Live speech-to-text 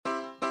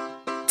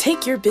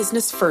Take your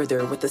business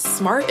further with the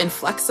smart and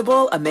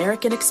flexible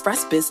American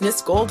Express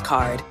Business Gold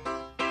Card.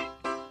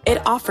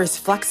 It offers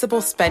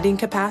flexible spending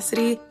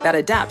capacity that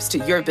adapts to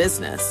your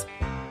business.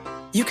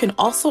 You can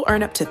also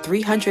earn up to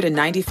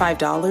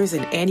 $395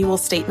 in annual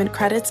statement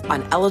credits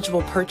on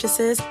eligible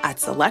purchases at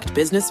select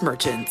business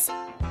merchants.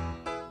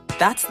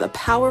 That's the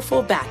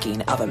powerful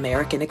backing of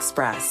American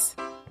Express.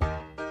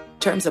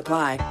 Terms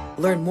apply.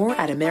 Learn more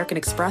at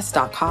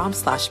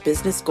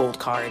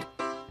americanexpress.com/businessgoldcard.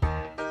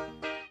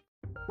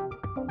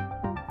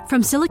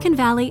 From Silicon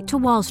Valley to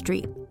Wall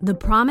Street, the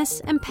promise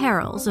and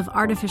perils of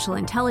artificial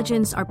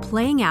intelligence are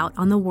playing out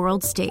on the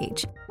world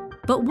stage.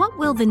 But what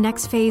will the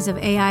next phase of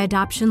AI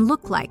adoption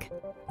look like?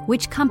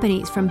 Which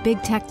companies from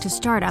big tech to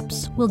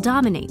startups will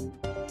dominate?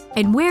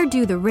 And where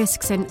do the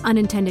risks and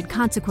unintended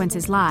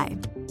consequences lie?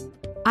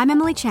 I'm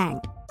Emily Chang.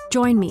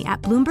 Join me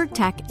at Bloomberg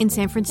Tech in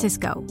San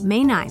Francisco,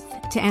 May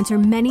 9th, to answer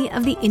many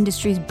of the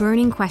industry's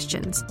burning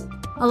questions,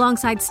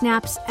 alongside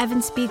Snap's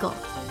Evan Spiegel,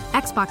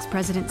 Xbox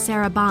President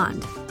Sarah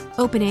Bond,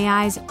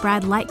 OpenAI's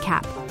Brad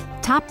Lightcap,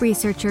 top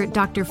researcher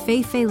Dr.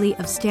 Fei-Fei Li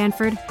of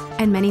Stanford,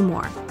 and many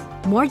more.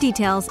 More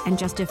details and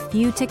just a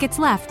few tickets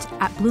left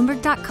at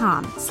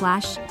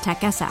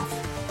Bloomberg.com/TechSF.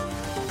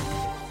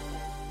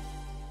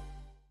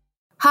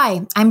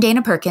 Hi, I'm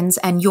Dana Perkins,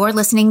 and you're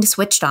listening to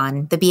Switched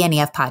On, the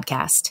BNEF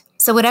podcast.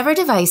 So whatever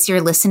device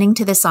you're listening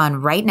to this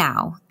on right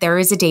now, there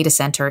is a data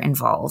center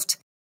involved.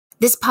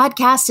 This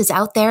podcast is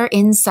out there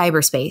in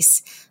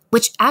cyberspace,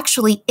 which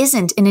actually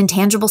isn't an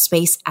intangible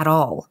space at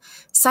all.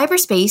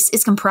 Cyberspace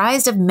is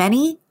comprised of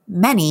many,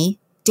 many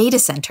data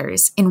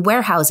centers in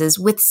warehouses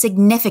with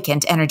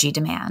significant energy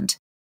demand.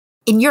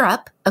 In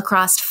Europe,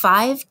 across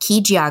 5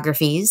 key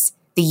geographies,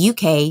 the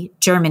UK,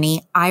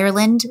 Germany,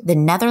 Ireland, the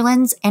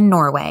Netherlands, and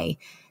Norway,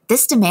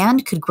 this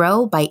demand could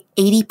grow by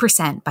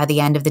 80% by the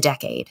end of the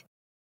decade.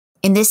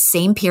 In this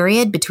same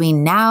period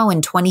between now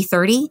and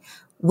 2030,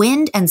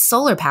 wind and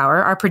solar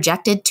power are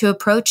projected to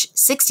approach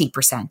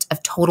 60%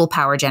 of total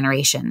power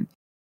generation.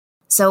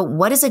 So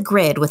what does a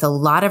grid with a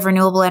lot of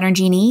renewable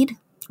energy need?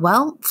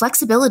 Well,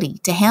 flexibility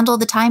to handle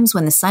the times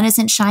when the sun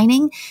isn't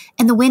shining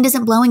and the wind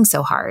isn't blowing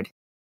so hard.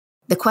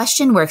 The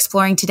question we're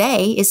exploring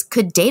today is,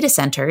 could data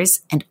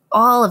centers and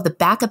all of the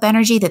backup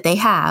energy that they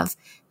have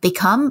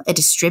become a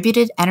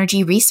distributed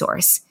energy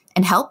resource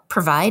and help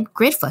provide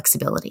grid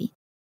flexibility?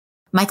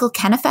 Michael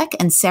Kennefick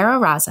and Sarah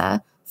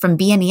Raza from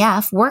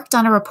BNEF worked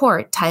on a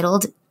report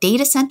titled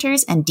Data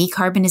Centers and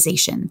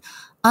Decarbonization,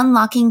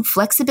 Unlocking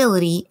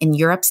Flexibility in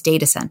Europe's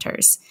Data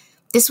Centers.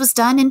 This was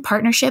done in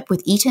partnership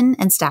with Eaton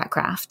and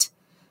Statkraft.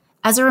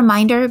 As a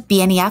reminder,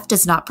 BNEF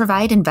does not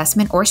provide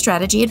investment or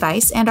strategy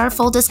advice, and our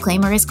full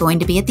disclaimer is going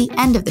to be at the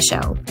end of the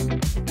show.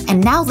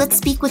 And now let's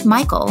speak with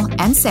Michael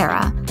and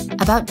Sarah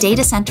about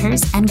data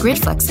centers and grid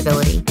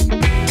flexibility.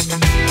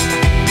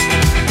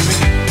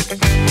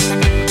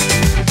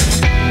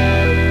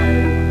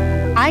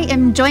 I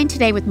am joined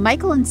today with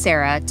Michael and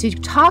Sarah to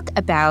talk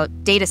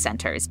about data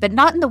centers, but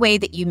not in the way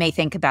that you may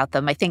think about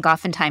them. I think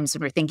oftentimes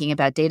when we're thinking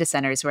about data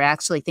centers, we're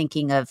actually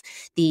thinking of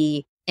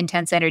the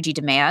intense energy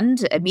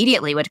demand.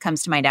 Immediately, what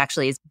comes to mind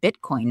actually is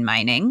Bitcoin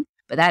mining,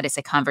 but that is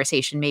a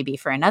conversation maybe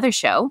for another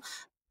show.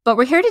 But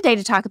we're here today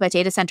to talk about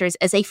data centers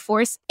as a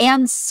force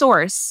and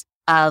source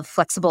of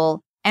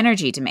flexible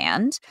energy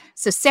demand.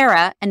 So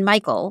Sarah and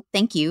Michael,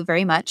 thank you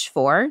very much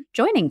for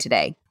joining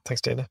today.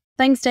 Thanks, Dana.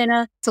 Thanks,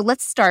 Dana. So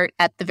let's start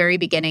at the very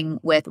beginning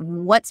with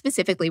what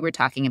specifically we're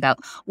talking about.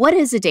 What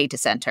is a data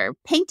center?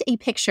 Paint a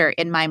picture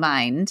in my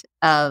mind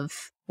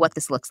of what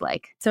this looks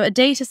like. So a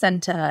data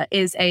center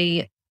is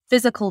a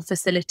physical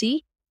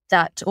facility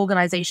that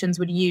organizations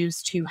would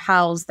use to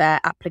house their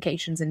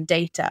applications and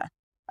data.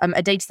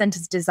 A data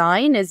center's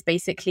design is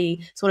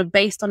basically sort of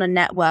based on a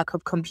network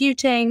of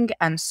computing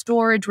and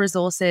storage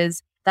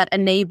resources that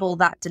enable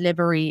that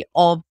delivery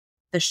of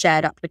the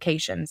shared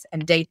applications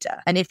and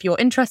data. And if you're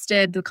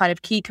interested, the kind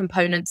of key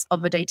components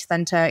of a data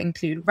center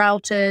include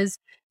routers,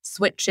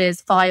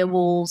 switches,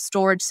 firewalls,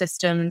 storage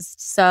systems,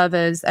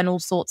 servers, and all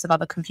sorts of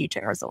other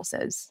computing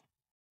resources.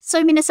 So,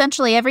 I mean,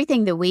 essentially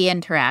everything that we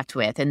interact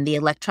with in the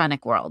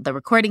electronic world, the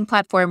recording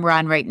platform we're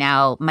on right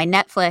now, my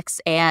Netflix,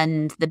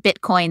 and the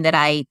Bitcoin that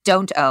I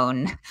don't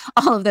own,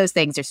 all of those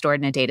things are stored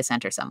in a data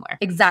center somewhere.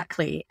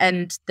 Exactly.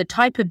 And the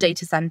type of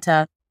data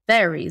center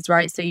varies,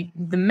 right? So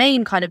the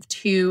main kind of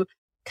 2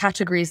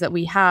 categories that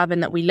we have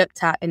and that we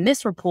looked at in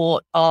this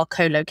report are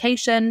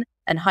co-location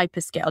and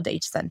hyperscale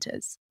data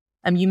centers.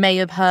 You may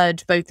have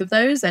heard both of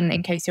those, and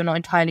in case you're not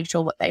entirely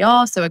sure what they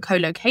are, so a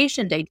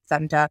co-location data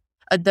center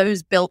are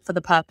those built for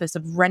the purpose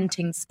of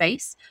renting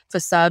space for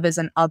servers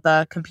and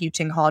other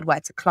computing hardware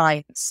to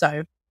clients.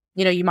 So,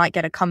 you might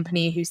get a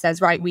company who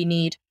says, right, we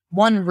need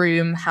one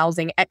room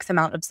housing X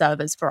amount of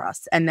servers for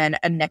us, and then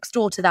next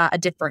door to that, a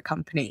different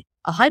company.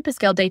 A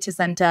hyperscale data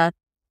center,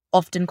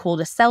 often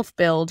called a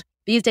self-build,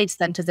 these data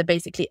centers are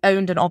basically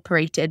owned and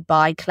operated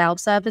by cloud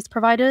service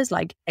providers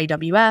like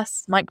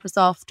AWS,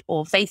 Microsoft,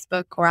 or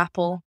Facebook or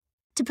Apple.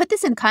 To put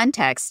this in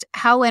context,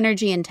 how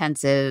energy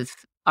intensive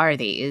are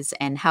these,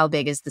 and how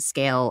big is the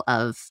scale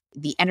of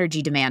the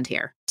energy demand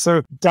here?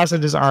 So data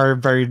centers are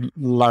very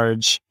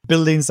large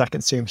buildings that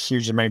consume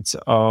huge amounts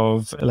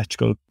of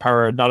electrical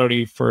power, not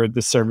only for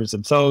the servers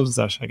themselves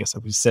that I guess,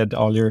 like we said,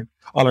 all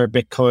our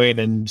Bitcoin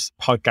and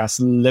podcasts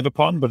live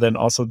upon, but then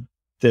also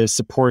the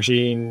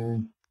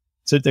supporting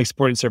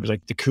servers,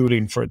 like the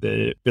cooling for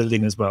the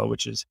building as well,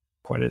 which is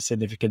quite a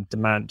significant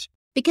demand.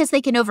 Because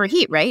they can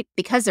overheat, right?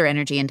 Because they're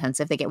energy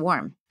intensive, they get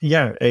warm.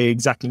 Yeah,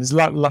 exactly. There's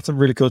lots of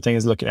really cool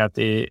things looking at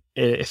the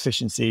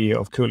efficiency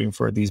of cooling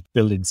for these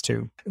buildings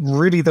too.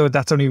 Really, though,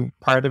 that's only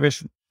part of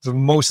it. So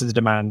most of the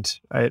demand,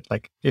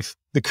 like if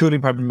the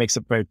cooling probably makes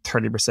up about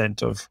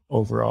 30% of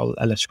overall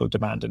electrical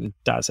demand in a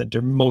data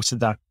center, most of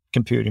that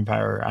computing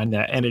power and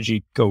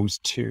energy goes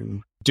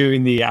to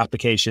doing the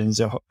applications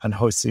and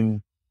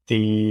hosting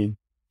the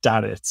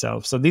data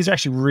itself. So these are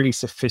actually really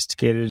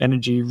sophisticated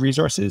energy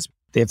resources.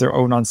 They have their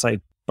own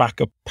on-site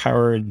backup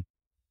power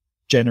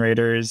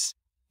generators.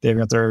 They've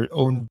got their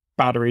own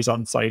batteries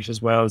on site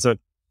as well. So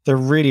they're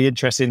really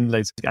interesting.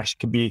 Like, actually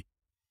can be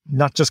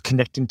not just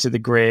connecting to the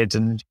grid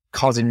and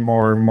causing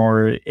more and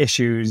more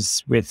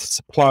issues with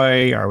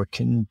supply or with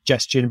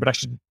congestion, but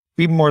actually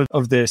be more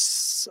of this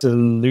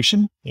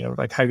solution,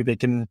 like how they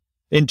can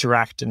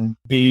interact and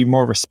be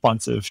more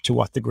responsive to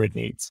what the grid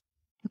needs.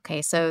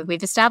 Okay, so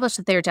we've established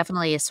that they're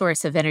definitely a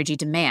source of energy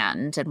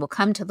demand, and we'll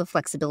come to the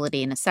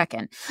flexibility in a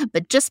second.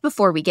 But just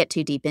before we get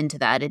too deep into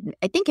that,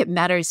 I think it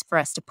matters for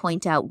us to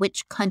point out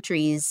which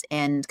countries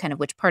and kind of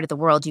which part of the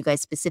world you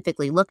guys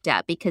specifically looked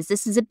at, because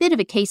this is a bit of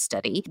a case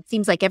study. It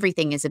seems like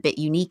everything is a bit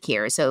unique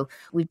here. So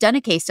we've done a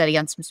case study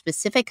on some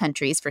specific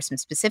countries for some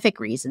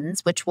specific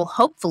reasons, which will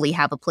hopefully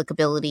have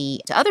applicability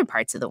to other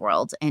parts of the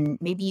world. And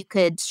maybe you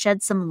could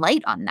shed some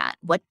light on that.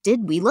 What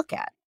did we look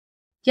at?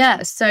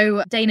 Yeah,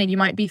 so Dana, you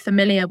might be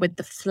familiar with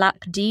the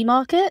FLAP-D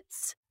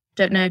markets.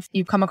 Don't know if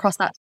you've come across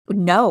that.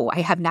 No,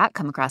 I have not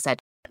come across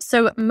that.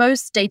 So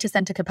most data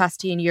center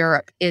capacity in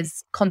Europe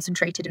is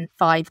concentrated in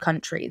 5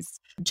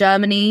 countries: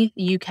 Germany,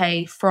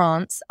 UK,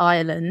 France,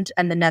 Ireland,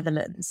 and the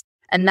Netherlands.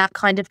 And that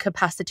kind of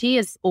capacity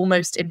is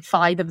almost in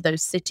 5 of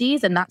those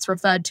cities, and that's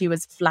referred to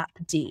as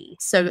FLAP-D.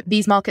 So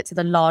these markets are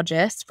the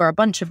largest for a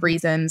bunch of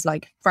reasons,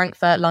 like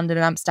Frankfurt, London,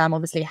 and Amsterdam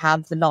obviously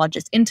have the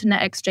largest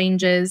internet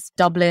exchanges.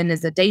 Dublin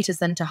is a data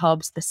center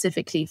hub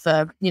specifically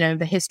for,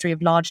 the history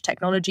of large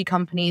technology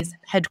companies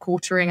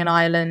headquartering in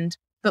Ireland.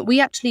 But we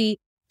actually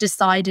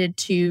decided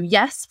to,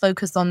 yes,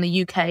 focus on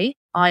the UK,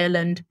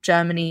 Ireland,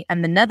 Germany,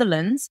 and the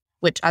Netherlands,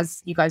 which,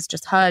 as you guys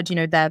just heard,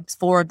 they're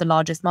 4 of the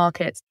largest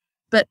markets.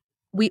 But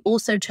we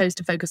also chose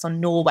to focus on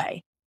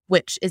Norway,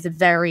 which is a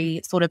very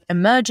sort of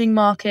emerging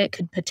market,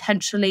 could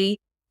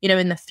potentially,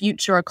 in the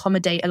future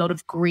accommodate a lot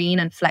of green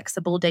and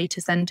flexible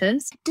data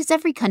centers. Does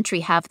every country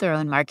have their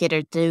own market,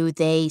 or do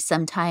they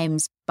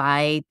sometimes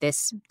buy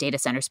this data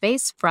center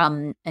space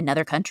from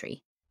another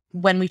country?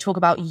 When we talk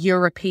about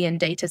European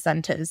data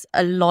centers,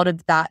 a lot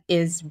of that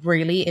is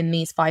really in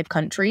these 5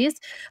 countries.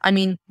 I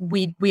mean,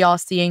 we are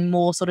seeing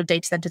more sort of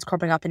data centers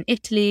cropping up in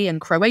Italy and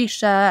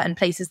Croatia and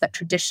places that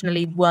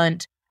traditionally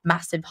weren't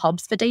massive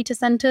hubs for data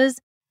centers.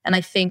 And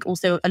I think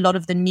also a lot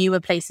of the newer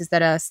places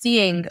that are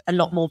seeing a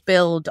lot more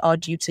build are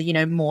due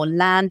to, more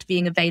land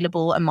being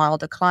available, a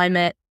milder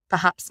climate,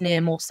 perhaps near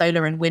more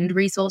solar and wind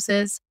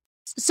resources.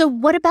 So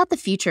what about the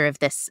future of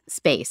this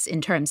space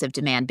in terms of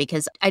demand?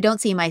 Because I don't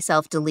see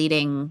myself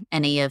deleting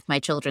any of my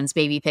children's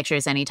baby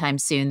pictures anytime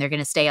soon. They're going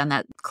to stay on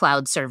that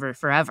cloud server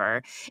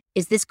forever.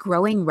 Is this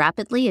growing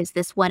rapidly? Is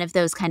this one of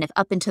those kind of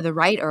up and to the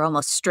right or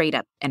almost straight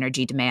up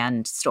energy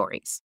demand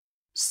stories?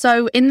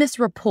 So in this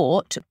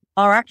report,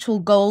 our actual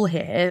goal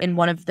here in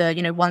one of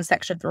the, one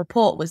section of the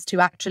report was to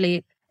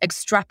actually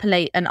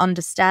extrapolate and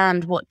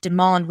understand what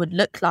demand would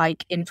look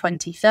like in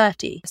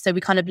 2030. So we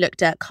kind of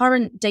looked at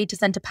current data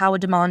center power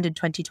demand in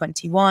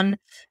 2021,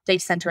 data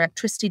center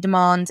electricity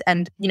demand,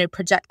 and,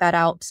 project that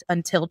out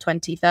until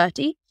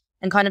 2030.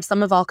 And kind of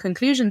some of our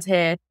conclusions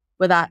here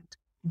were that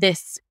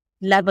this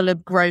level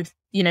of growth,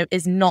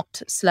 is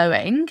not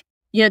slowing.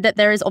 That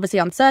there is obviously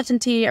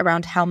uncertainty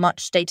around how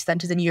much data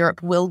centers in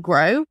Europe will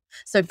grow.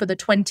 So for the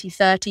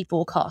 2030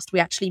 forecast, we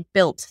actually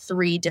built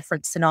 3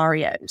 different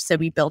scenarios. So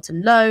we built a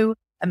low,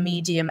 a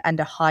medium, and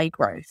a high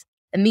growth.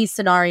 And these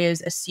scenarios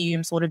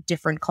assume sort of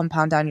different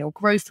compound annual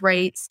growth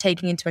rates,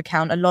 taking into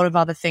account a lot of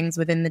other things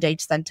within the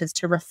data centers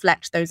to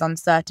reflect those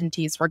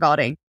uncertainties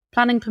regarding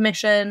planning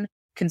permission,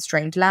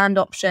 constrained land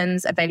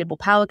options, available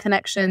power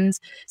connections.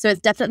 So it's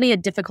definitely a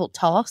difficult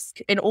task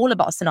in all of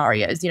our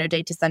scenarios.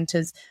 Data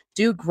centers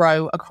do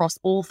grow across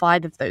all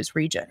 5 of those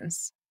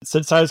regions.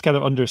 Since I was kind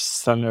of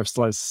understanding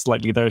ourselves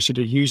slightly there, she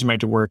did a huge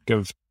amount of work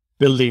of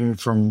building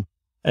from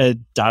a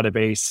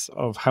database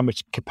of how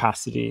much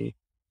capacity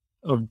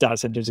of data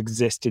centers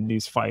exist in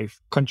these 5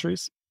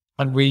 countries.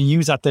 And we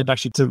use that then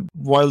actually to,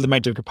 while the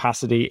amount of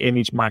capacity in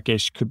each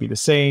market could be the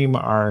same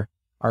or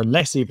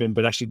less even,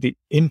 but actually the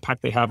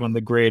impact they have on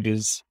the grid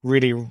is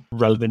really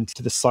relevant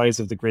to the size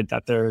of the grid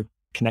that they're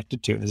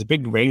connected to. And there's a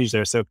big range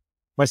there. So I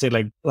might say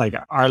like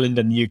Ireland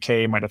and the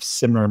UK might have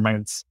similar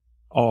amounts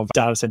of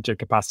data center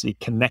capacity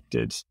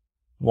connected,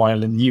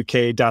 while in the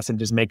UK, data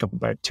centers make up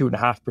about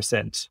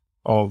 2.5%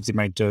 of the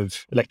amount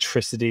of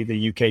electricity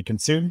the UK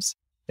consumes.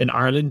 In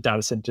Ireland,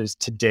 data centers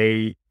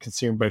today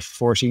consume about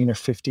 14 or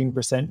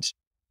 15%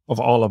 of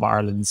all of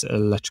Ireland's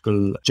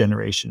electrical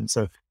generation.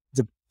 So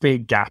there's a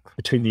big gap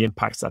between the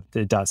impacts that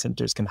the data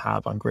centers can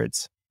have on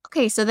grids.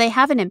 Okay, so they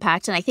have an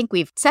impact, and I think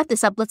we've set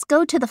this up. Let's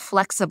go to the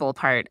flexible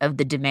part of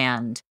the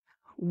demand.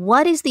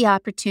 What is the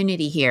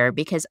opportunity here?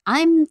 Because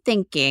I'm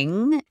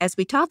thinking, as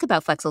we talk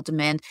about flexible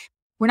demand,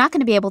 we're not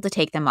going to be able to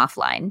take them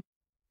offline.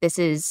 There's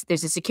a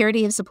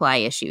security of supply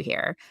issue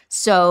here.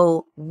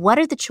 So what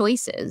are the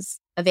choices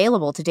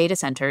available to data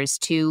centers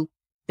to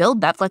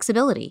build that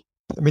flexibility?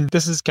 I mean,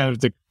 this is kind of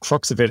the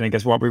crux of it. And I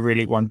guess what we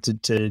really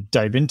wanted to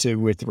dive into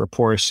with the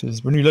report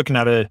is when you're looking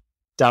at a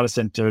data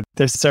center,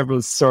 there's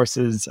several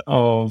sources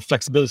of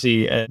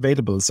flexibility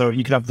available. So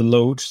you could have the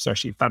load, so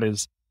actually that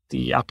is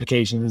the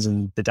applications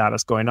and the data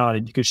that's going on,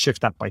 and you could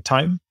shift that by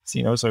time.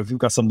 So, so if you've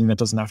got something that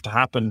doesn't have to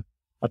happen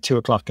at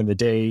 2:00 in the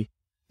day,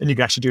 then you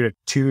can actually do it at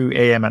 2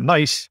 a.m. at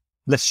night.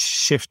 Let's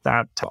shift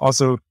that to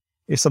also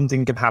if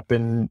something can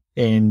happen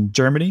in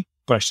Germany,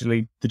 but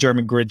actually the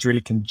German grid's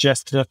really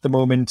congested at the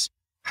moment.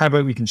 How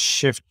about we can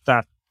shift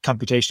that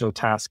computational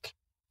task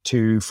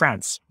to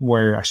France,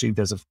 where actually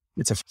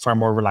it's a far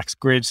more relaxed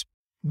grid.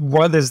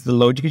 While there's the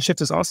load you can shift,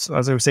 there's also,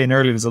 as I was saying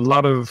earlier, there's a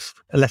lot of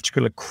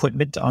electrical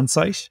equipment on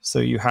site. So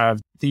you have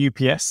the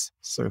UPS,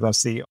 so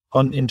that's the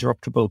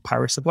uninterruptible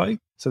power supply.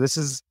 So this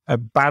is a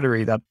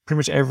battery that pretty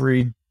much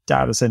every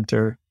data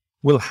center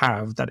will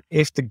have, that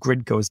if the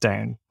grid goes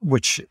down,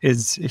 which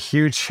is a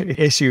huge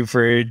issue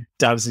for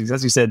data centers.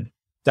 As you said,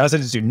 data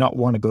centers do not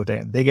want to go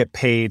down. They get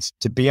paid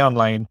to be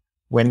online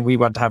when we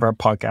want to have our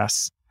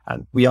podcasts.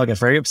 And we all get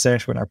very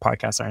upset when our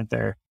podcasts aren't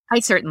there. I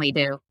certainly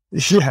do.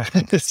 Yeah.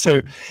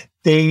 So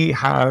they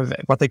have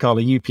what they call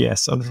a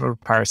UPS,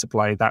 uninterruptible power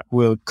supply, that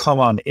will come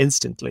on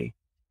instantly.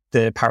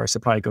 The power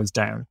supply goes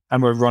down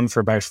and will run for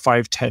about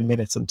 5-10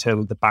 minutes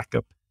until the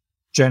backup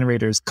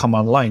generators come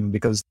online,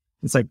 because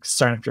it's like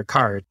starting up your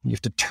car. You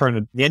have to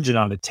turn the engine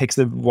on. It takes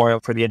a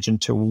while for the engine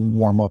to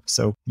warm up.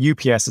 So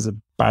UPS is a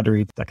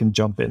battery that can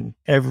jump in.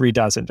 Every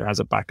data center has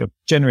a backup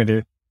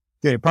generator.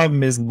 The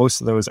problem is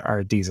most of those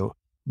are diesel.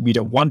 We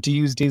don't want to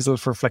use diesel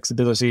for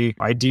flexibility.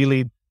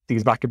 Ideally,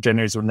 these backup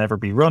generators will never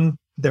be run.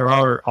 There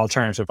are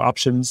alternative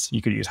options.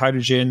 You could use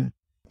hydrogen,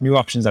 new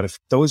options that if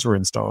those were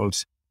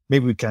installed,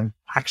 maybe we can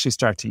actually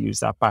start to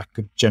use that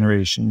backup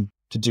generation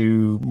to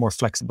do more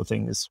flexible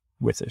things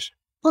with it.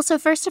 Well, so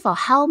first of all,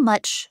 how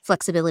much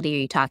flexibility are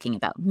you talking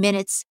about?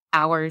 Minutes,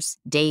 hours,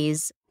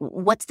 days?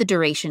 What's the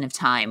duration of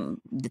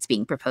time that's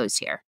being proposed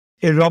here?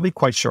 It'll all be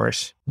quite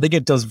short. I think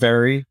it does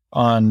vary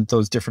on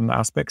those different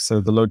aspects.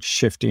 So the load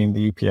shifting,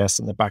 the UPS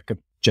and the backup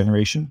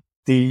generation.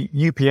 The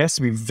UPS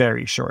will be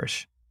very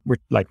short.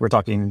 We're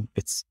talking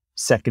it's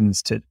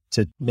seconds to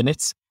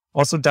minutes.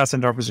 Also, data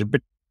center operators are a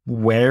bit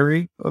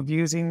wary of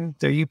using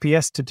their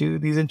UPS to do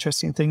these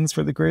interesting things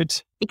for the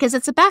grid. Because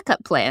it's a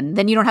backup plan.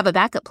 Then you don't have a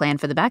backup plan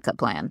for the backup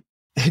plan.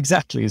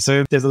 Exactly.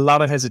 So there's a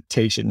lot of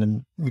hesitation,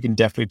 and we can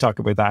definitely talk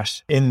about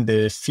that in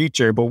the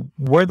future. But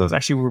where those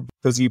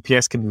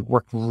UPS can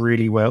work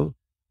really well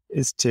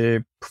is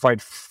to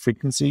provide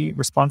frequency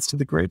response to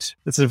the grid.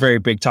 This is a very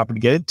big topic to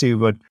get into,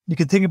 but you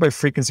can think about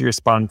frequency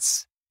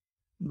response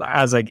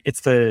as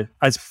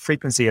as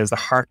frequency as the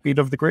heartbeat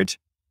of the grid.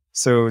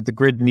 So the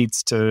grid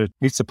needs to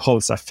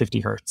pulse at 50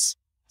 hertz.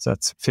 So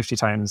that's 50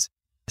 times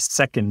a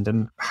second.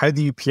 And how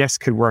the UPS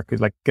could work is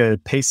like a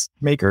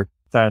pacemaker,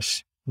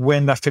 that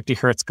when that 50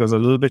 hertz goes a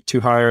little bit too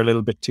high or a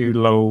little bit too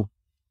low,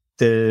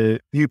 the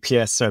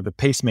UPS or the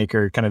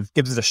pacemaker kind of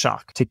gives it a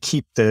shock to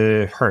keep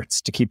the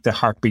hertz, to keep the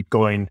heartbeat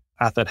going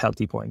at that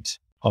healthy point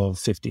of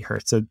 50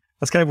 hertz. So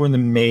that's kind of one of the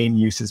main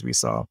uses we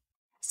saw.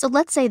 So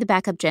let's say the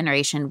backup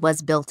generation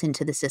was built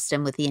into the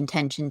system with the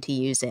intention to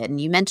use it.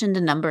 And you mentioned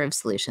a number of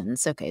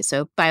solutions. Okay,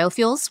 so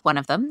biofuels, one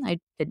of them. I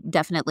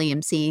definitely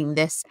am seeing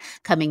this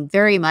coming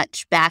very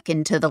much back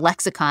into the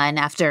lexicon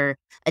after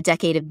a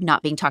decade of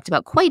not being talked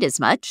about quite as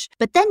much.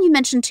 But then you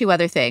mentioned two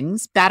other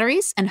things,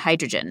 batteries and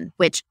hydrogen,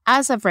 which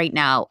as of right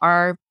now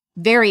are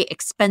very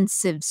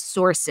expensive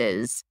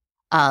sources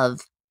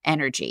of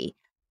energy.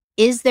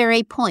 Is there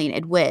a point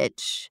at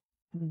which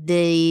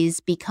these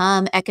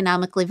become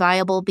economically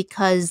viable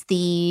because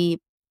the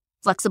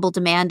flexible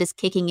demand is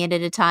kicking in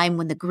at a time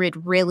when the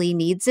grid really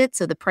needs it,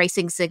 so the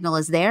pricing signal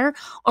is there?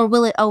 Or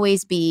will it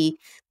always be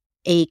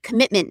a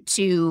commitment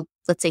to,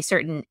 let's say,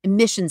 certain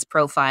emissions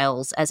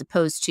profiles as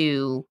opposed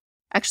to,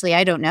 actually,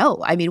 I don't know.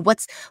 I mean,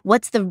 what's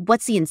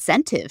the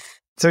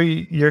incentive? So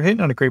you're hitting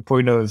on a great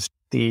point of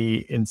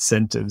the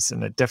incentives,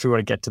 and I definitely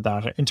want to get to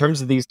that. In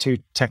terms of these two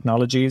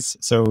technologies,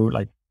 so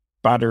like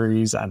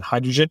batteries and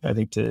hydrogen, I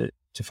think to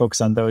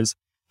focus on those,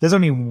 there's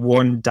only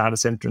one data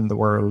center in the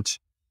world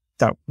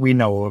that we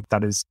know of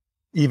that is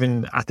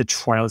even at the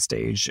trial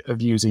stage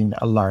of using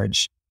a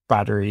large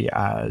battery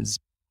as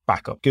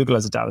backup. Google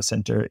has a data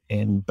center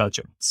in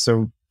Belgium.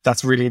 So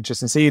that's really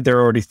interesting to see.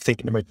 They're already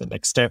thinking about the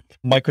next step.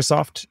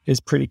 Microsoft is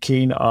pretty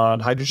keen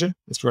on hydrogen.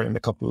 It's running a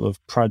couple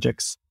of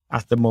projects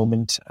at the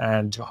moment.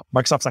 And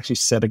Microsoft's actually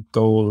set a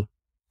goal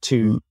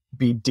to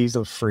be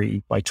diesel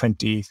free by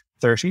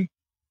 2030.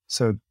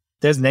 So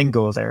there's an end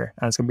goal there.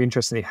 And it's going to be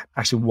interesting to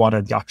actually what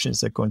are the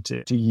options they're going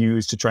to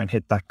use to try and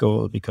hit that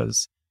goal.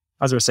 Because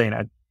as we're saying,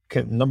 I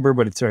can't number,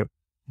 but it's the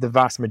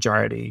vast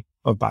majority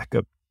of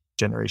backup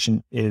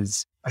generation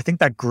is, I think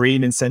that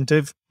green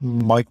incentive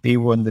might be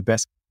one of the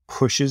best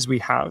pushes we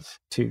have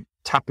to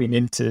tapping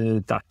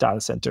into that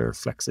data center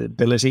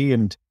flexibility.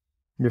 And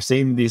you're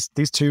seeing these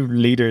two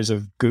leaders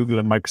of Google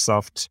and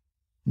Microsoft,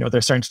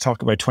 they're starting to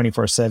talk about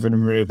 24/7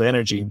 renewable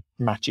energy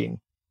matching.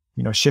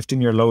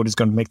 Shifting your load is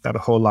going to make that a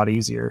whole lot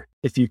easier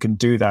if you can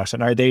do that.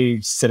 And are they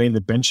setting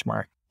the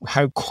benchmark?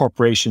 How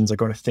corporations are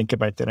going to think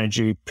about the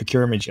energy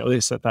procurement? They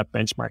set that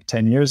benchmark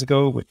 10 years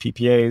ago with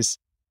PPAs.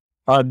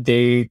 Are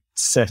they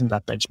setting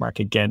that benchmark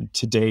again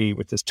today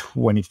with this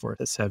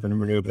 24/7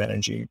 renewable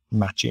energy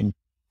matching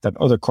that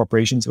other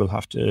corporations will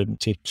have to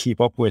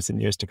keep up with in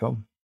years to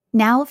come?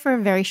 Now for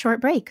a very short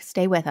break.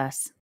 Stay with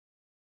us.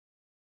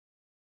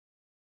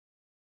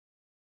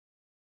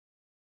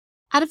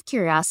 Out of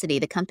curiosity,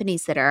 the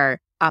companies that are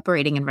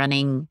operating and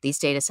running these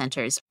data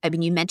centers, I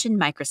mean, you mentioned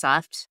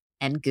Microsoft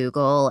and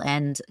Google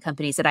and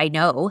companies that I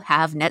know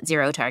have net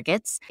zero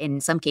targets,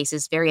 in some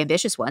cases, very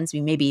ambitious ones,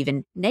 maybe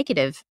even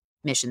negative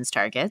emissions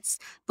targets.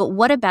 But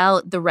what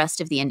about the rest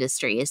of the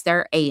industry? Is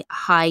there a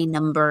high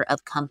number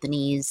of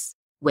companies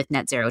with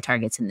net zero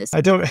targets in this?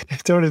 I don't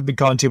have been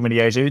calling too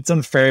many out. It's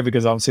unfair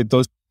because obviously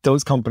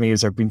those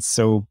companies are being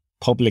so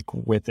public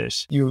with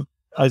it.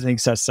 I think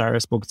Sarah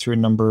spoke through a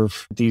number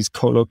of these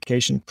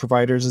co-location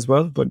providers as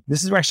well, but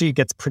this is where actually it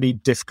gets pretty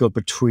difficult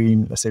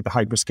between, let's say, the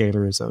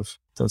hyperscalers of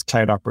those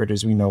cloud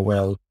operators we know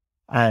well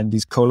and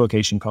these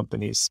co-location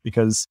companies.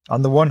 Because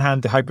on the one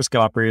hand, the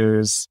hyperscale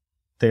operators,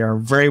 they are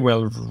very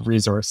well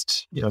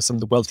resourced, some of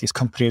the wealthiest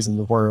companies in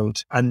the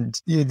world.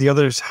 And the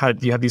others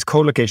you have these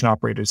co-location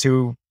operators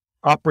who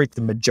operate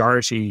the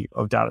majority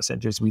of data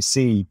centers we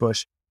see,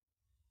 but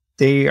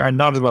they are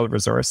not as well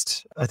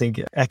resourced. I think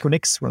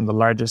Equinix, one of the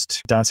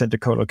largest data center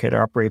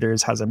co-locator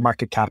operators, has a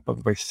market cap of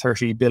about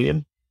 30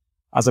 billion,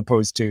 as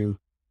opposed to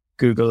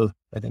Google,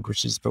 I think,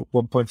 which is about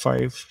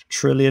 1.5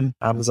 trillion.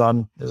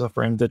 Amazon is up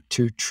around the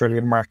 2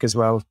 trillion mark as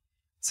well.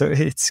 So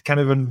it's kind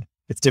of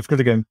it's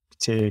difficult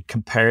to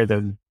compare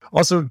them.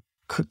 Also,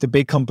 the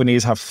big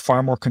companies have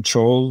far more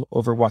control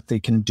over what they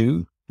can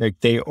do.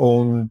 Like they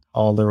own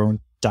all their own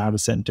data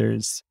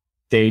centers.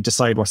 They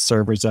decide what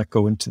servers that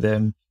go into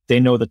them. They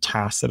know the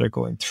tasks that are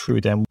going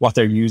through them, what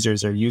their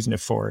users are using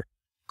it for.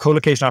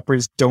 Co-location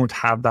operators don't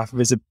have that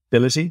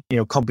visibility.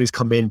 Companies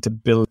come in to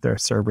build their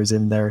servers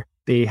in there.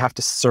 They have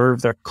to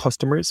serve their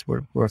customers,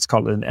 what's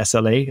called an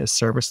SLA, a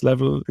service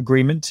level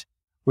agreement,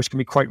 which can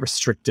be quite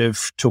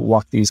restrictive to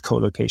what these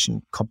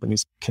co-location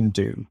companies can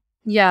do.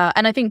 Yeah.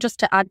 And I think just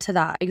to add to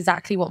that,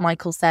 exactly what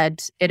Michael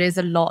said, it is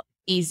a lot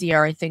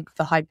easier, I think,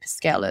 for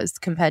hyperscalers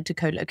compared to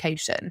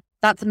co-location.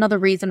 That's another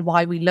reason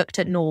why we looked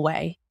at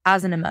Norway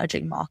as an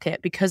emerging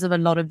market, because of a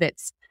lot of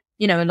its,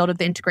 a lot of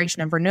the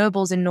integration of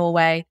renewables in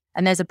Norway.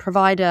 And there's a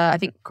provider, I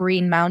think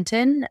Green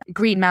Mountain.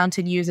 Green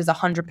Mountain uses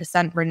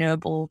 100%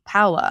 renewable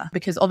power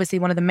because obviously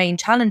one of the main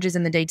challenges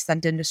in the data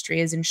center industry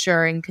is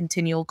ensuring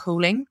continual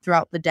cooling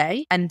throughout the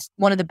day. And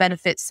one of the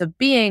benefits of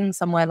being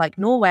somewhere like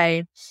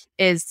Norway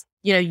is,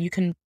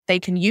 they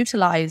can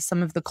utilize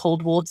some of the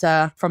cold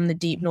water from the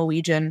deep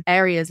Norwegian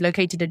areas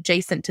located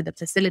adjacent to the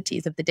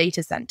facilities of the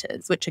data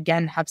centers, which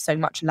again have so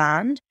much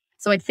land.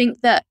 So I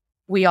think that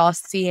we are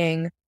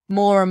seeing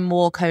more and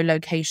more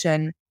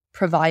co-location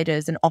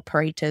providers and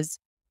operators,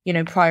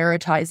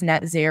 prioritize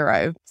net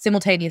zero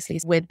simultaneously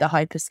with the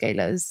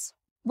hyperscalers.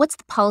 What's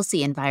the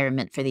policy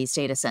environment for these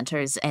data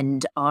centers?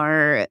 And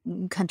are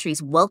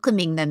countries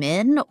welcoming them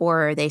in,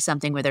 or are they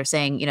something where they're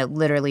saying,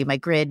 literally my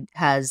grid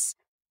has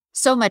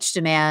so much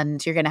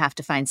demand, you're going to have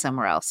to find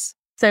somewhere else?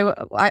 So,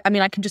 I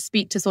can just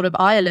speak to sort of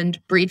Ireland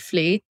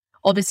briefly.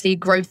 Obviously,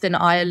 growth in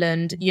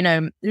Ireland,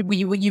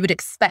 you would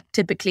expect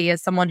typically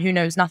as someone who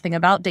knows nothing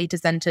about data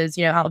centers,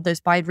 out of those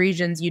 5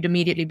 regions, you'd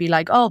immediately be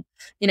like,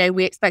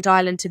 we expect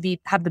Ireland to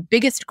have the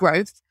biggest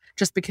growth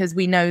just because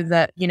we know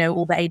that,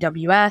 all the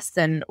AWS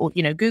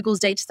and, Google's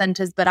data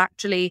centers, but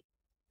actually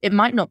it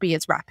might not be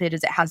as rapid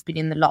as it has been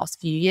in the last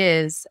few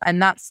years.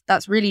 And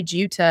that's really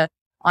due to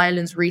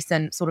Ireland's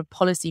recent sort of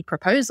policy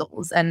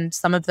proposals. And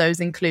some of those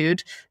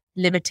include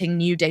limiting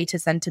new data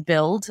center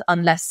build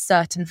unless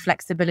certain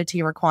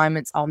flexibility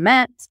requirements are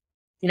met.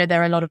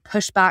 There are a lot of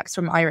pushbacks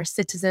from Irish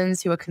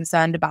citizens who are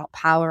concerned about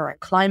power and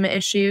climate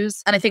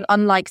issues. And I think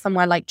unlike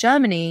somewhere like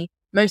Germany,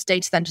 most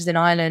data centers in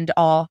Ireland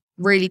are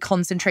really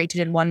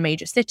concentrated in one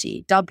major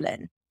city,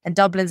 Dublin. And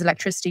Dublin's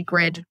electricity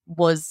grid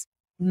was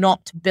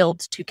not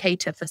built to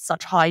cater for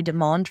such high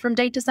demand from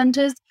data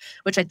centers,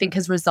 which I think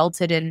has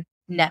resulted in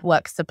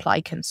network supply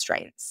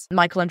constraints.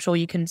 Michael, I'm sure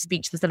you can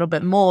speak to this a little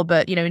bit more,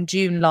 but in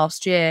June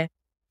last year,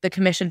 the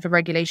Commission for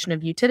Regulation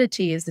of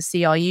Utilities, the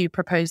CRU,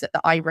 proposed that the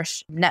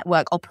Irish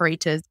network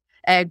operators,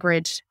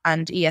 EirGrid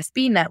and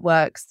ESB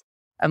networks,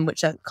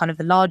 which are kind of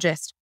the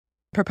largest,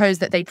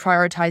 proposed that they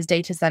prioritize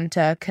data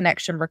center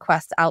connection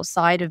requests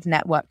outside of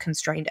network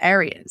constrained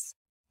areas,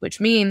 which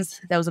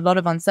means there was a lot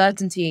of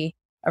uncertainty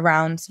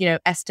around,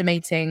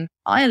 estimating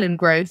Ireland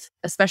growth,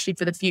 especially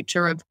for the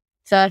future of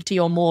 30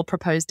 or more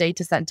proposed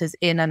data centers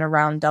in and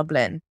around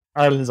Dublin.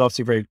 Ireland is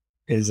obviously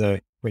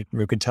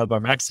we can tell by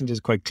my accent, is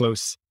quite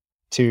close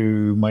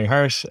to my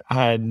heart.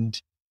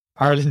 And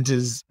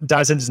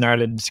data centers in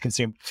Ireland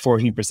consume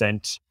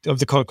 14% of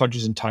the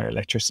country's entire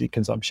electricity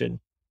consumption.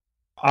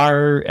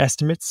 Our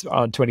estimates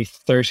on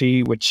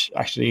 2030, which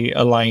actually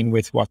align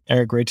with what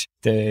EirGrid,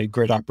 the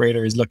grid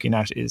operator, is looking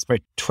at, is about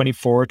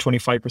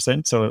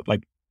 25%. So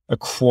like a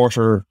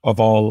quarter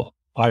of all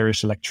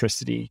Irish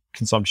electricity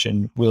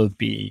consumption will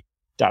be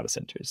data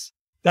centers.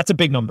 That's a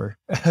big number.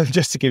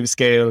 Just to give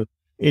scale,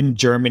 in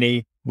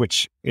Germany,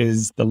 which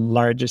is the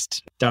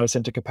largest data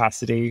center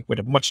capacity with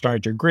a much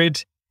larger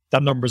grid,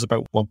 that number is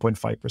about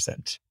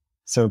 1.5%.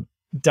 So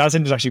data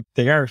centers actually,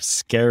 they are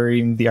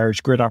scaring the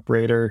Irish grid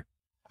operator.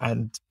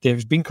 And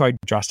there's been quite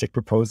drastic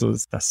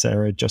proposals that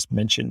Sarah just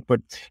mentioned, but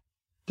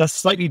that's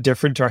slightly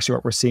different to actually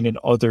what we're seeing in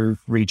other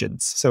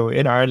regions. So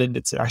in Ireland,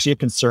 it's actually a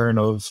concern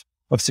of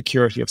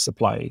security of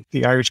supply.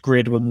 The Irish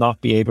grid will not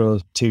be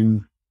able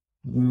to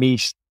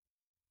meet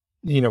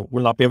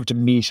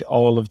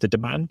all of the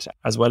demand,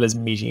 as well as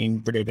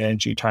meeting renewable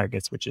energy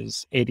targets, which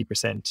is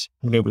 80%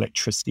 renewable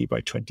electricity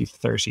by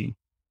 2030.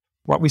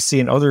 What we see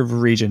in other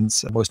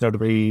regions, most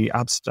notably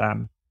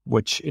Amsterdam,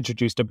 which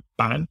introduced a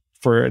ban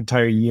for an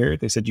entire year.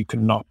 They said you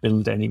could not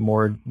build any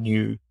more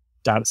new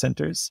data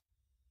centers.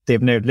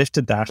 They've now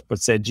lifted that, but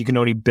said you can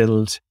only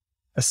build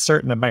a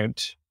certain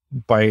amount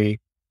by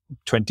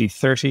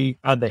 2030,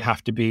 and they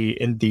have to be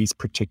in these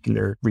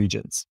particular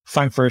regions.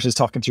 Frankfurt is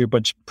talking through a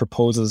bunch of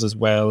proposals as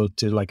well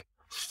to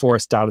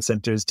force data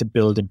centers to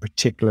build in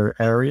particular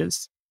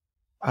areas.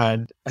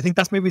 And I think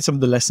that's maybe some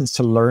of the lessons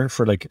to learn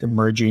for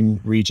emerging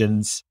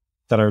regions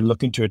that are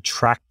looking to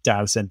attract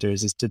data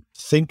centers, is to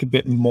think a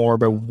bit more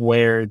about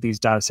where these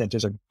data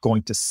centers are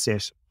going to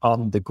sit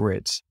on the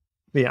grid.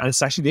 Yeah, and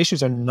it's actually, the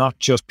issues are not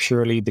just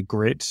purely the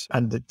grid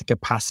and the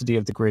capacity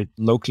of the grid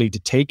locally to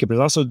take it, but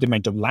also the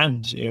amount of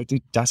land.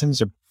 The data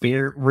centers are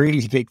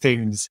really big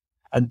things,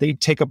 and they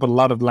take up a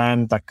lot of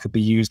land that could be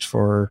used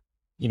for,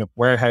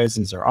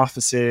 warehouses or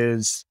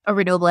offices. Or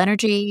renewable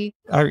energy.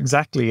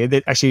 Exactly.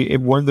 And actually,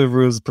 one of the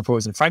rules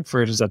proposed in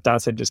Frankfurt is that data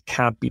centers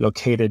can't be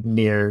located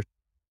near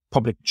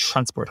public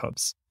transport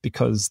hubs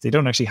because they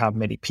don't actually have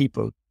many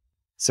people.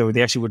 So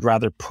they actually would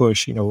rather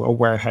push, a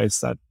warehouse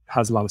that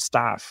has a lot of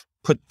staff,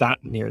 put that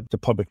near the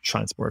public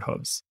transport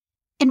hubs.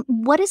 And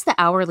what does the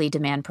hourly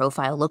demand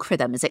profile look for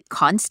them? Is it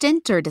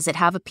constant, or does it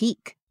have a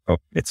peak? Oh,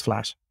 it's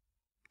flat.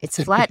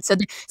 It's flat. So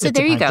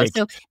there you go.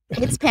 So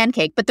it's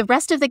pancake, but the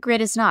rest of the grid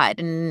is not.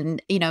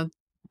 And,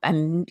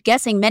 I'm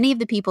guessing many of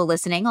the people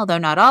listening, although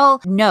not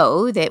all,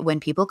 know that when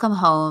people come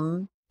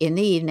home in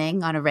the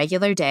evening on a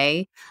regular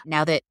day,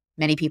 now that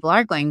many people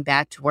are going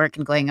back to work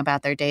and going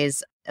about their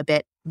days a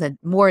bit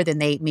more than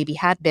they maybe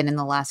had been in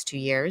the last 2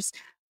 years,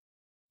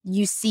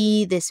 you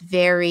see this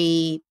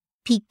very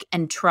peak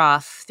and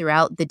trough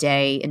throughout the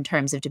day in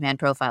terms of demand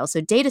profile. So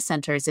data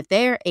centers, if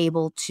they're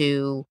able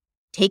to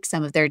take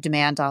some of their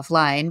demand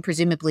offline,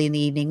 presumably in the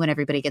evening when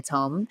everybody gets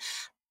home,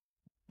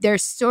 they're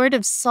sort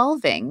of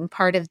solving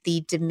part of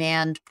the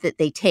demand that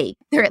they take.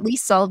 They're at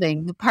least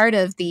solving part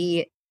of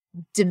the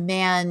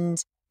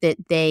demand that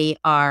they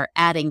are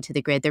adding to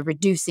the grid. They're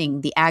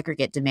reducing the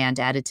aggregate demand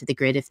added to the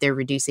grid if they're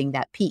reducing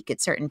that peak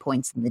at certain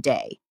points in the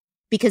day.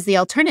 Because the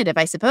alternative,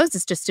 I suppose,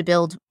 is just to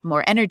build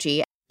more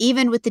energy.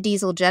 Even with the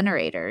diesel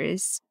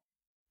generators,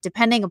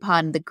 depending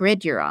upon the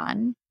grid you're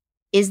on,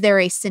 is there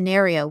a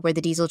scenario where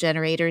the diesel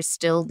generators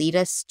still lead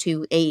us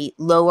to a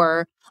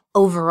lower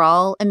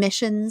overall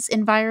emissions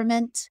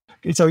environment?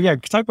 So yeah,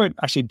 talk about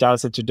actually data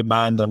center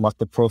demand and what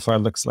the profile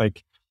looks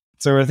like.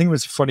 So I think it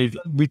was funny,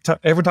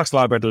 everyone talks a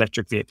lot about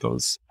electric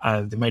vehicles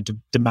and the amount of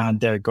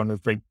demand they're going to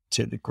bring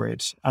to the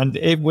grid. And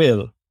it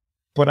will.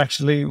 But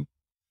actually,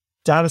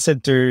 data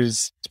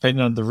centers,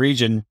 depending on the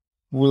region,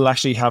 will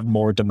actually have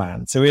more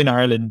demand. So in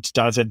Ireland,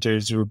 data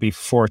centers will be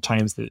 4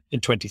 times in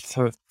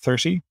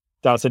 2030.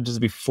 Data centers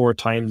will be 4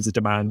 times the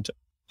demand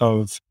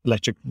of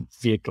electric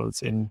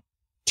vehicles in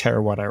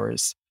terawatt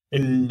hours.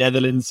 In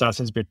Netherlands, data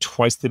centers will be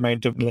twice the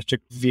amount of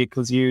electric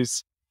vehicles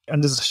used.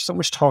 And there's so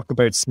much talk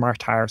about smart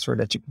tariffs for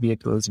electric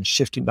vehicles and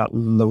shifting that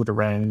load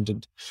around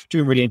and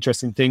doing really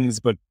interesting things.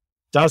 But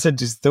data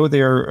centers, though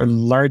they are a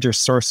larger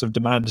source of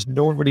demand,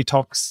 no one really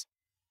talks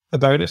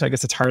about it. I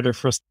guess it's harder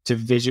for us to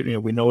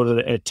visual. We know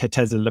what a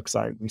Tesla looks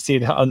like. We see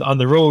it on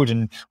the road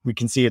and we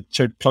can see it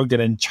plugged in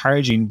and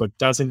charging, but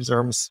data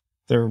centers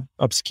they're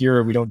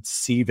obscure. We don't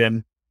see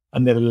them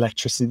and the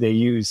electricity they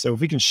use. So if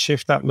we can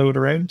shift that load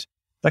around,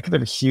 that could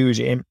have a huge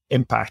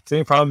impact. The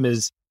only problem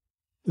is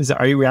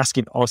are you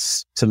asking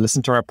us to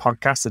listen to our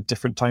podcasts at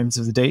different times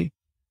of the day?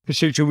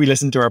 Should we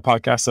listen to our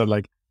podcasts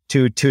at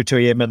 2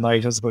 a.m. at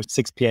night as opposed to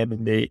 6 p.m.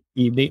 in the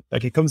evening?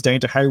 It comes down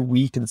to how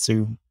we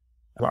consume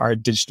our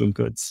digital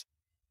goods.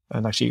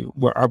 And actually,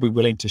 are we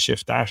willing to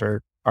shift that,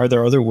 or are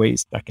there other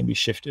ways that can be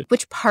shifted?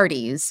 Which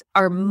parties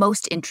are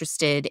most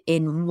interested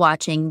in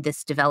watching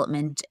this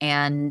development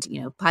and,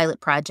 pilot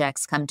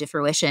projects come to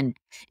fruition?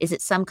 Is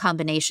it some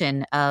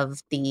combination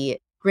of the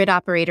grid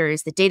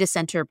operators, the data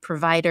center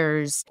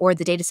providers, or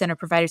the data center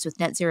providers with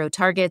net zero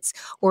targets,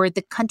 or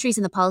the countries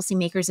and the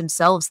policymakers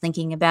themselves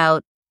thinking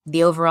about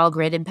the overall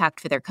grid impact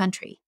for their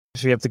country?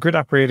 So we have the grid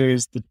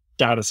operators, the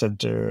data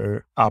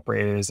center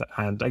operators,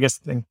 and I guess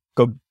then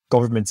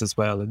governments as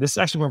well. And this is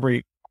actually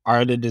where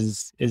Ireland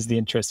is the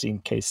interesting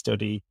case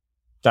study,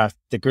 that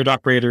the grid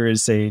operator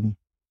is saying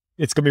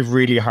it's going to be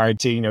really hard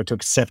to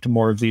accept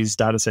more of these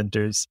data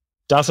centers.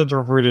 Data center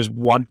operators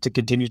want to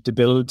continue to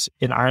build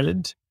in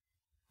Ireland.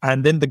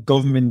 And then the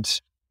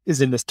government is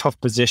in this tough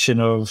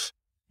position of,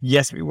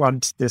 yes, we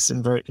want this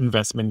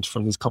investment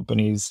from these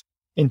companies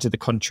into the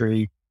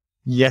country.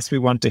 Yes, we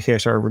want to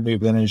hit our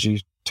renewable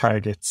energy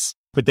targets.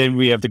 But then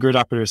we have the grid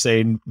operator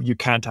saying, you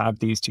can't have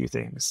these two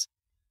things.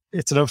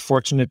 It's an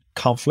unfortunate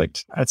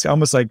conflict. It's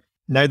almost like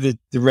now the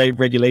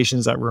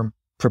regulations that were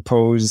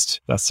proposed,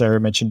 that Sarah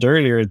mentioned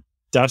earlier,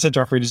 data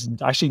center operators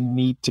actually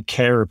need to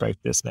care about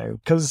this now,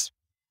 because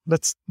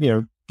let's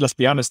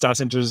be honest, data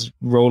centers'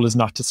 role is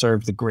not to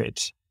serve the grid.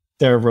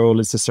 Their role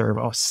is to serve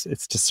us.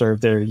 It's to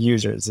serve their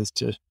users. It's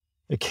to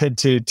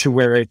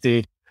wear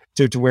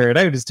it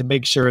out is to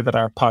make sure that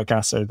our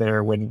podcasts are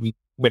there when we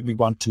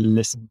want to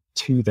listen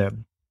to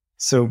them.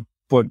 So,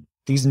 but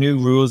these new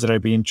rules that are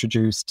being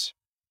introduced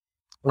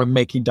are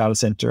making data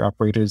center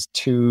operators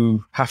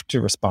to have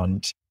to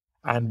respond.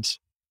 And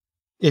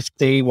if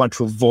they want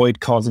to avoid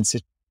causing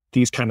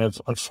these kind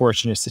of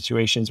unfortunate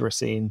situations we're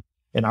seeing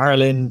in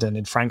Ireland and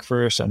in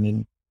Frankfurt and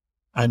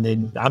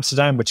in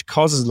Amsterdam, which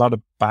causes a lot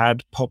of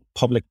bad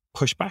public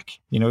pushback.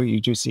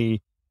 You do see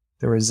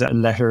there is a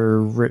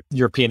letter,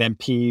 European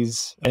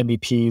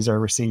MEPs are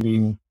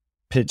receiving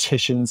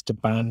petitions to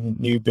ban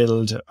new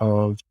build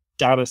of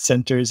data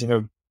centers.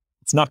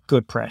 It's not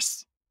good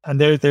press. And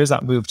there's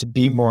that move to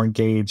be more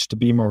engaged, to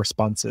be more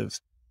responsive,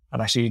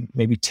 and actually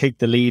maybe take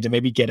the lead and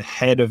maybe get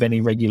ahead of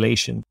any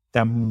regulation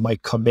that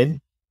might come in.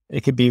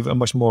 It could be a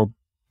much more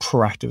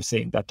proactive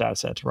thing that data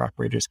center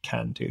operators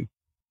can do.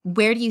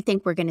 Where do you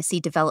think we're going to see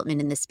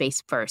development in this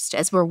space first?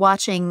 As we're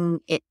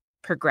watching it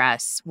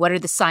progress, what are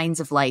the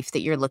signs of life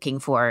that you're looking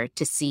for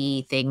to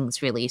see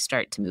things really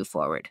start to move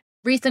forward?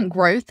 Recent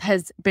growth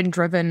has been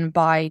driven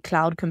by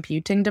cloud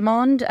computing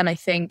demand. And I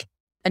think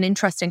an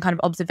interesting kind of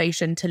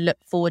observation to look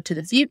forward to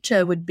the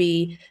future would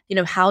be,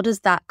 how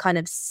does that kind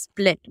of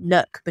split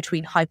look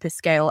between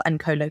hyperscale and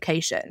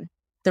co-location?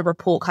 The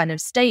report kind of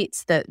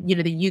states that,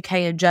 the UK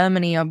and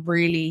Germany are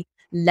really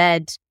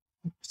led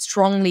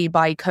strongly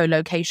by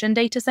co-location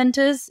data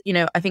centers.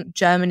 I think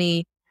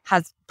Germany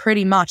has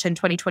pretty much in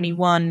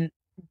 2021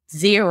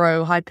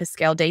 0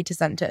 hyperscale data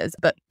centers,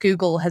 but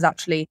Google has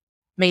actually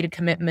made a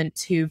commitment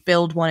to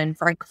build one in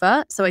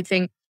Frankfurt. So I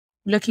think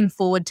looking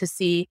forward to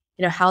see,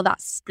 how that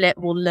split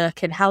will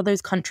look and how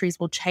those countries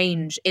will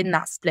change in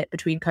that split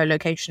between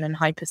co-location and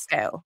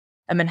hyperscale,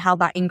 and how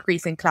that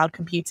increase in cloud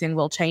computing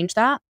will change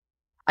that.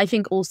 I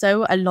think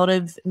also a lot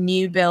of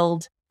new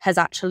build has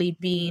actually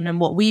been, and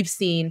what we've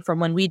seen from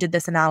when we did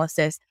this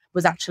analysis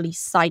was actually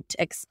site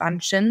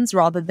expansions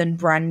rather than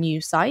brand new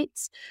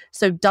sites.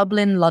 So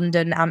Dublin,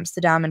 London,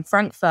 Amsterdam, and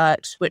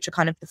Frankfurt, which are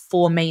kind of the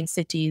 4 main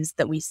cities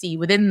that we see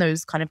within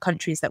those kind of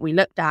countries that we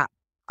looked at,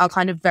 are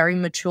kind of very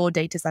mature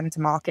data center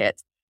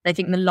markets. And I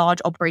think the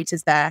large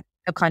operators there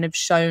have kind of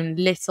shown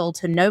little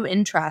to no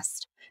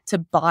interest to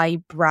buy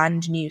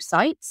brand new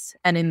sites.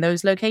 And in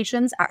those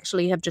locations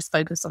actually have just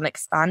focused on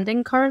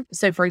expanding current.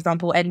 So for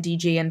example,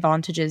 NDG and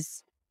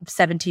Vantage's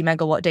 70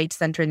 megawatt data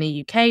center in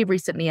the UK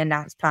recently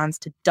announced plans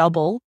to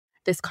double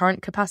this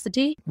current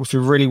capacity. If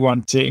you really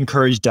want to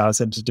encourage data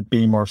centers to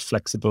be more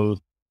flexible,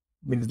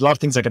 there's a lot of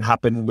things that can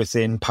happen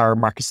within power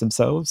markets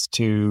themselves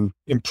to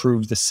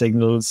improve the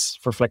signals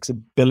for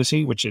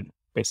flexibility, which it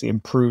basically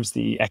improves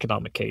the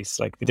economic case,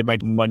 like the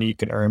amount of money you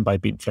can earn by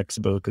being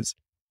flexible. Because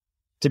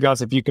to be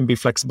honest, if you can be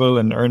flexible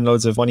and earn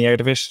loads of money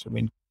out of it,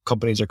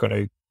 companies are going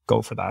to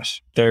go for that.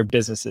 They're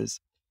businesses.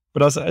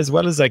 But also, as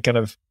well as kind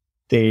of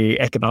the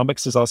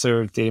economics, is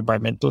also the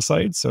environmental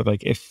side. So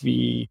if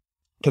we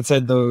can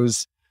send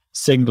those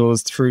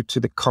signals through to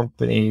the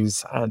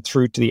companies and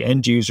through to the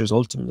end users,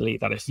 ultimately,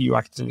 that if you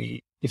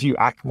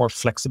act more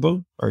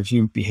flexible, or if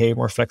you behave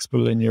more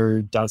flexible in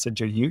your data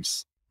center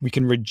use, we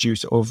can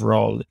reduce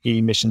overall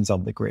emissions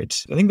on the grid.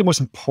 I think the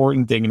most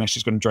important thing, and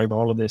actually is going to drive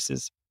all of this,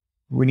 is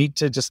we need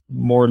to just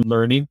more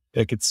learning.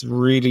 It's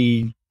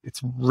really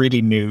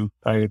new.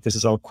 This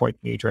is all quite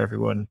new to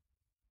everyone.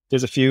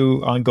 There's a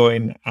few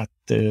ongoing at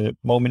the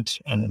moment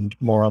and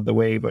more on the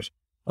way, but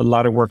a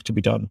lot of work to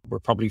be done. We're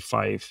probably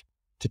 5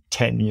 to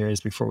 10 years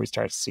before we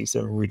start to see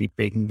some really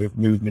big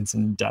movements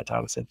in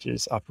data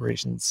centers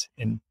operations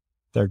in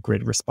their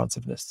grid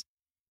responsiveness.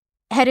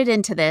 Headed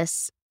into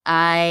this,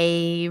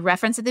 I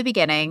referenced at the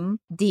beginning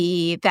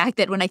the fact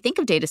that when I think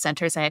of data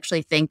centers, I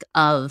actually think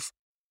of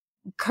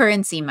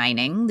currency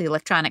mining, the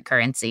electronic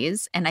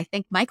currencies. And I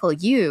think, Michael,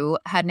 you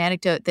had an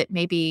anecdote that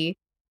maybe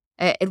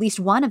at least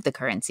one of the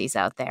currencies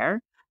out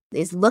there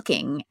is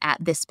looking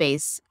at this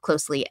space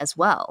closely as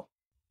well.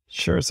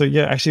 Sure. So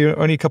yeah, actually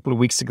only a couple of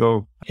weeks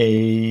ago,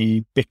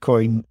 a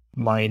Bitcoin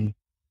mine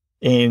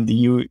in the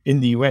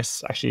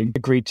US actually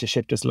agreed to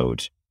ship this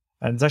load.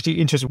 And it's actually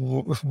interesting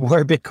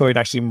where Bitcoin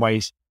actually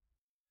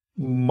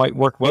might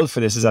work well for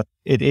this is that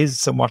it is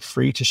somewhat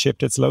free to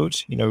shift its load.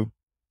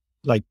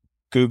 Like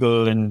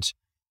Google and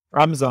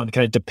Amazon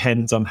kind of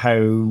depends on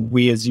how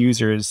we as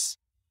users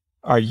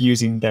are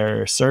using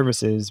their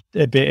services.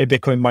 A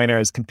Bitcoin miner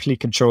has complete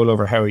control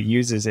over how it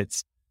uses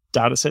its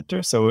data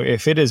center. So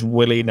if it is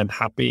willing and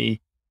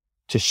happy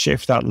to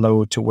shift that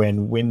load to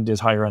when wind is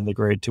higher on the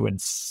grid, to when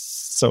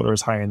solar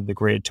is higher on the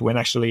grid, to when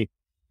actually,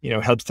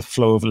 helps the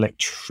flow of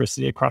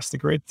electricity across the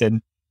grid,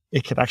 then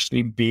it could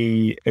actually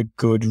be a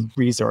good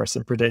resource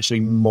and potentially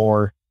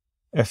more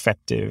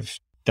effective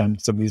than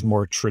some of these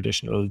more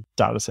traditional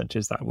data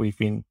centers that we've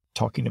been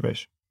talking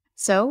about.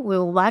 So we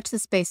will watch the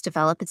space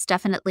develop. It's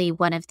definitely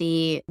one of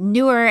the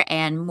newer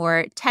and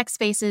more tech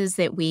spaces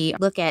that we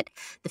look at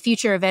the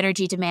future of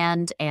energy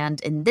demand,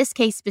 and in this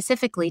case,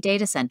 specifically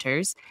data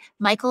centers.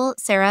 Michael,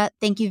 Sarah,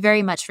 thank you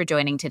very much for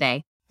joining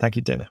today. Thank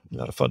you, Dana. A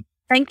lot of fun.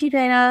 Thank you,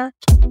 Dana.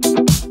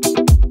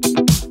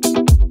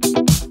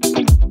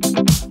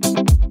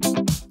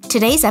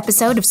 Today's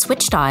episode of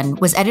Switched On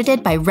was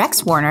edited by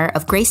Rex Warner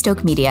of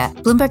Greystoke Media.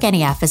 Bloomberg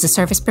NEF is a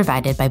service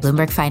provided by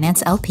Bloomberg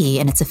Finance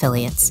LP and its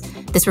affiliates.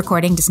 This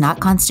recording does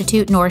not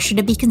constitute, nor should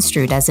it be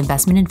construed as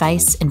investment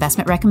advice,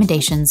 investment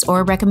recommendations,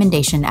 or a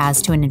recommendation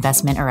as to an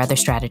investment or other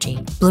strategy.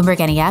 Bloomberg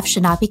NEF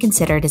should not be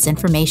considered as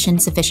information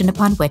sufficient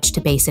upon which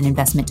to base an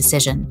investment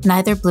decision.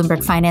 Neither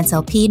Bloomberg Finance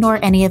LP nor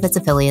any of its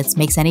affiliates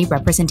makes any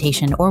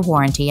representation or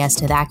warranty as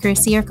to the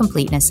accuracy or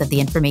completeness of the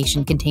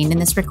information contained in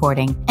this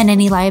recording, and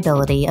any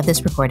liability of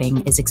this recording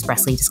is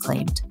expressly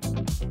disclaimed.